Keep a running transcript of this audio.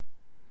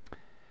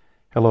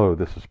Hello,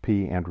 this is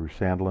P. Andrew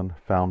Sandlin,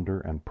 founder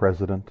and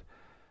president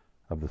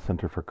of the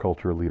Center for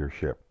Cultural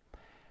Leadership,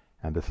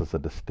 and this is a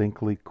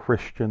distinctly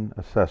Christian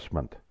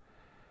assessment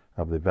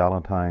of the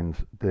Valentine's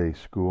Day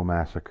School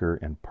Massacre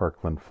in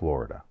Parkland,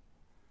 Florida.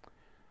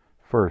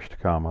 First,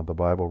 the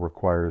Bible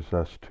requires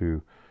us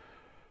to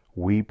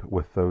weep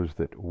with those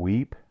that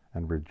weep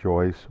and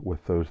rejoice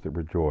with those that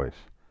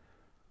rejoice.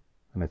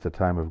 And it's a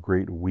time of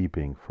great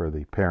weeping for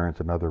the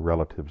parents and other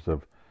relatives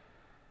of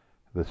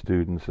the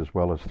students, as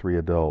well as 3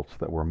 adults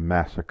that were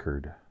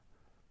massacred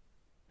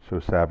so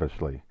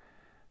savagely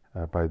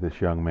by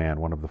this young man,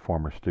 one of the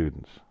former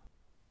students.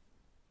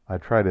 I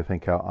try to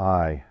think how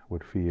I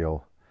would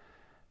feel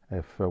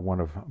if one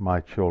of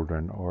my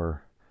children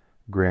or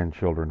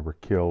grandchildren were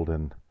killed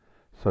in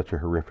such a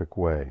horrific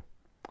way,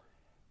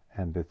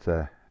 and it's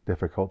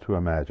difficult to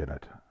imagine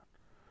it.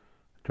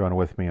 Join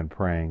with me in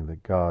praying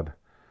that God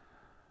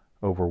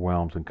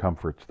overwhelms and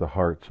comforts the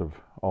hearts of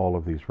all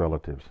of these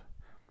relatives,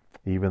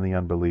 even the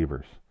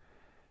unbelievers.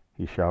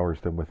 He showers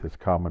them with His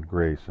common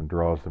grace and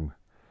draws them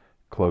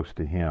close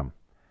to Him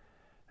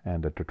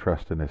and to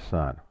trust in His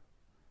Son.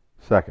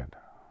 Second,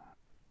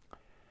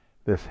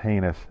 this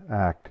heinous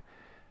act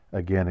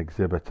again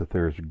exhibits that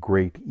there is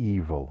great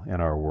evil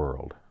in our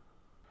world.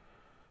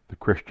 The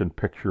Christian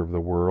picture of the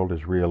world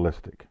is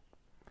realistic.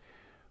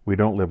 We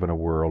don't live in a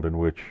world in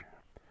which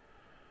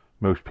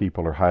most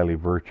people are highly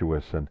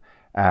virtuous and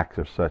acts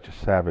of such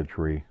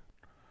savagery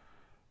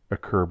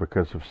occur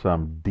because of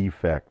some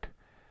defect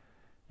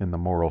in the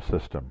moral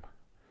system.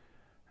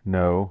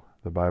 No,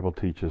 the Bible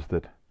teaches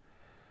that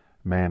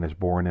man is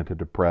born into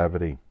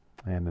depravity,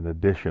 and in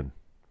addition,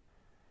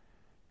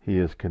 he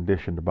is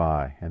conditioned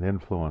by and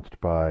influenced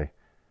by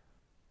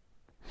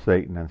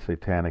Satan and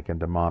satanic and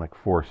demonic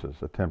forces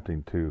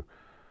attempting to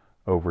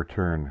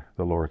overturn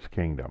the Lord's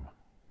kingdom.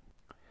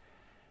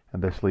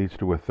 And this leads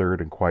to a third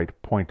and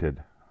quite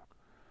pointed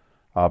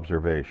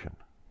observation.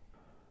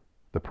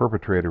 The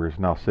perpetrator is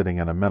now sitting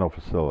in a mental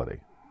facility,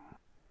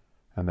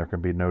 and there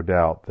can be no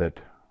doubt that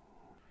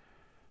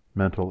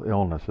mental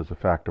illness is a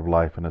fact of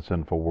life in a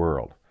sinful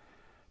world.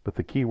 But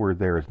the key word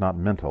there is not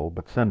mental,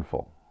 but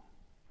sinful.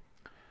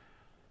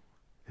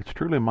 It's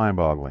truly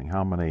mind-boggling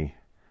how many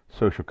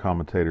social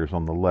commentators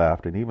on the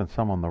left, and even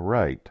some on the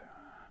right,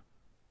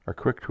 are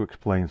quick to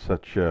explain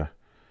such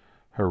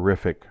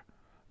horrific,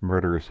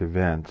 murderous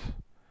events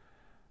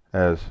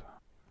as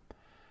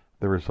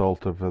the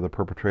result of the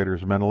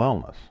perpetrator's mental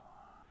illness.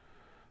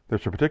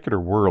 There's a particular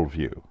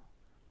worldview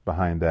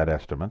behind that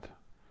estimate.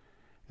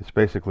 It's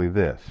basically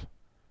this: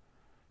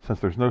 since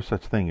there's no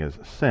such thing as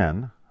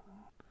sin,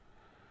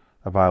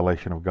 a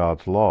violation of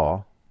God's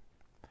law,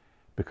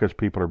 because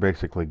people are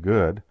basically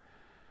good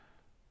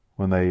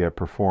when they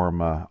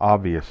perform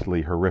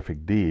obviously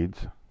horrific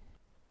deeds,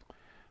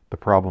 the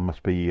problem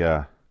must be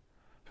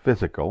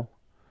physical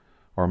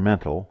or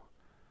mental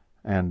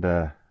and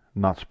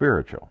not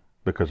spiritual,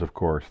 because of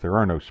course there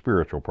are no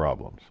spiritual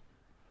problems.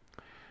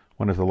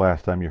 When is the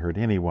last time you heard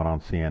anyone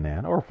on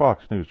CNN, or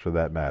Fox News for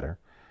that matter,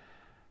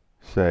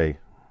 say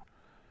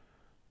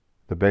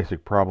the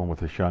basic problem with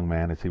this young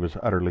man is he was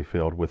utterly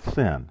filled with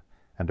sin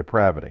and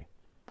depravity?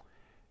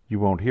 You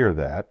won't hear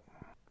that,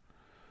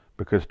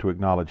 because to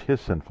acknowledge his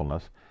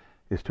sinfulness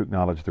is to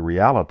acknowledge the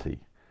reality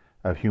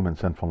of human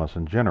sinfulness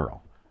in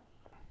general.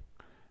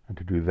 And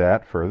to do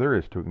that further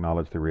is to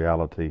acknowledge the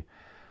reality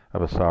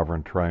of a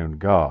sovereign triune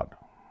God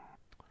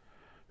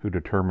who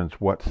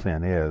determines what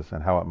sin is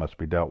and how it must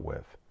be dealt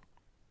with.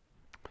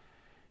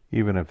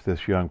 Even if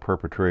this young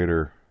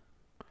perpetrator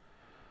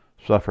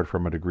suffered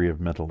from a degree of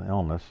mental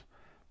illness,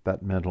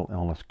 that mental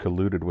illness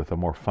colluded with a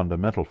more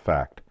fundamental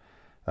fact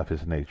of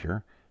his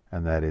nature,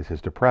 and that is his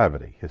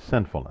depravity, his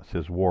sinfulness,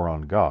 his war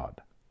on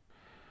God.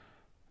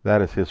 That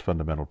is his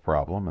fundamental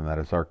problem, and that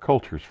is our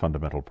culture's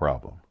fundamental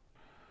problem.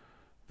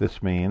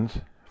 This means,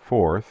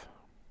 fourth,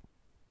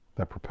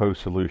 that proposed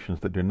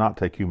solutions that do not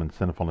take human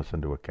sinfulness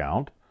into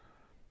account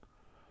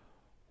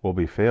will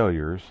be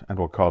failures and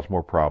will cause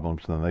more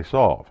problems than they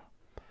solve.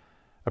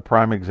 A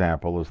prime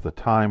example is the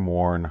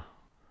time-worn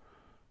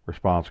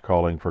response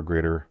calling for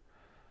greater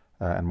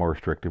and more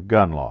restrictive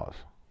gun laws.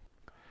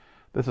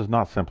 This is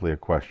not simply a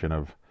question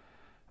of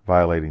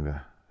violating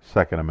the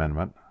Second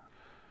Amendment.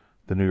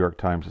 The New York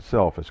Times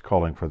itself is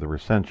calling for the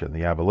rescission,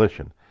 the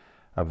abolition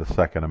of the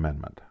Second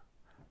Amendment.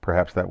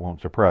 Perhaps that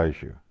won't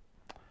surprise you.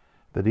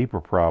 The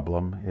deeper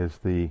problem is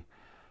the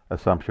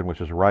assumption, which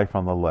is rife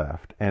on the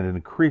left and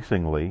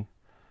increasingly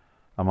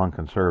among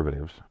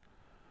conservatives,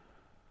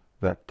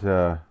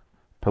 that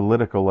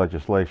political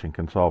legislation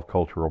can solve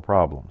cultural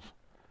problems.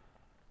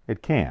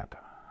 It can't.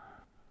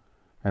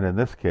 And in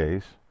this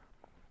case,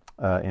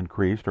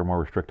 increased or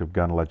more restrictive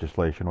gun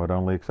legislation would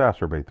only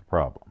exacerbate the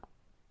problem.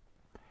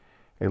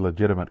 A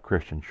legitimate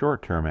Christian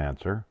short-term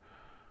answer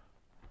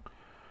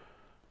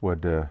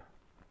would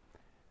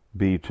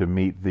be to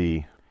meet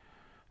the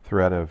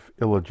threat of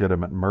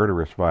illegitimate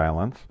murderous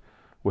violence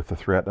with the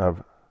threat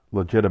of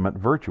legitimate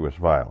virtuous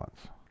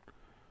violence.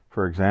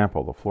 For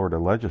example, the Florida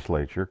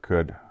legislature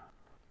could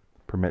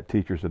permit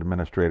teachers and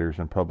administrators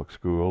in public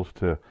schools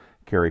to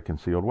carry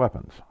concealed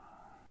weapons.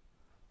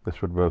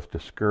 This would both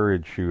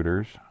discourage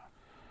shooters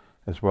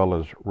as well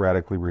as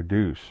radically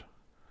reduce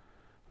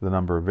the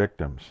number of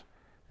victims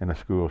in a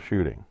school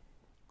shooting.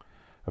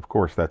 Of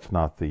course, that's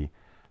not the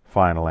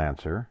final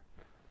answer.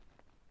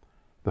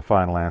 The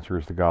final answer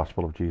is the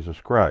gospel of Jesus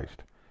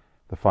Christ.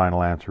 The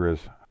final answer is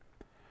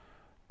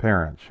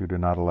parents who do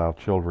not allow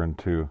children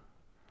to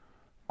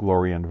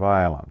glory in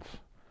violence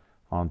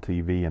on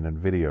TV and in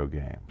video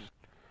games.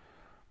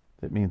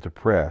 It means a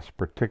press,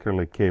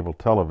 particularly cable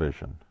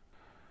television,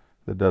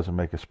 that doesn't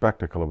make a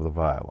spectacle of the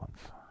violence.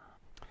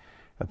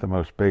 At the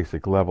most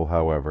basic level,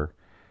 however,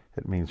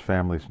 it means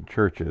families and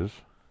churches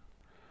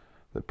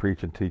that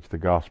preach and teach the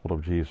gospel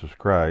of Jesus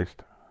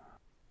Christ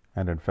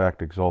and in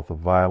fact exalt the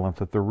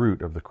violence at the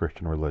root of the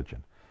Christian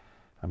religion.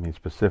 I mean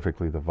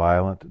specifically the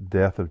violent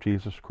death of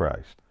Jesus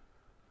Christ,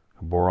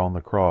 who bore on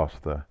the cross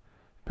the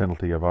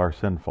penalty of our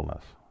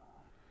sinfulness.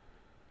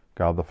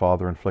 God the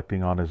Father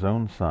inflicting on his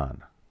own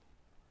Son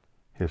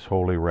his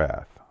holy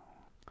wrath.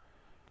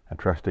 And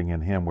trusting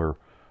in him, we're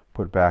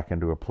put back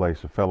into a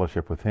place of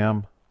fellowship with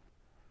him,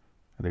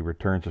 and he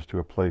returns us to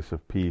a place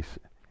of peace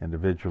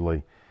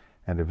individually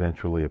and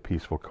eventually a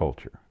peaceful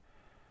culture.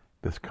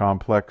 This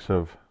complex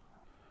of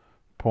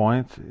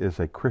points is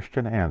a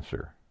Christian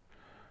answer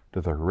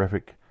to the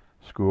horrific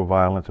school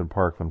violence in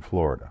Parkland,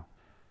 Florida.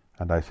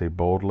 And I say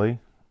boldly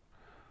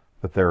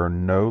that there are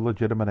no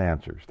legitimate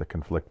answers that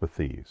conflict with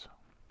these.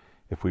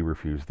 If we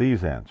refuse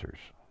these answers,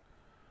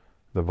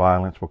 the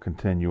violence will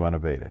continue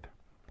unabated.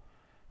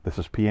 This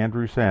is P.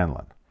 Andrew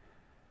Sandlin,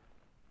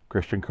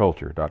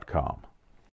 ChristianCulture.com.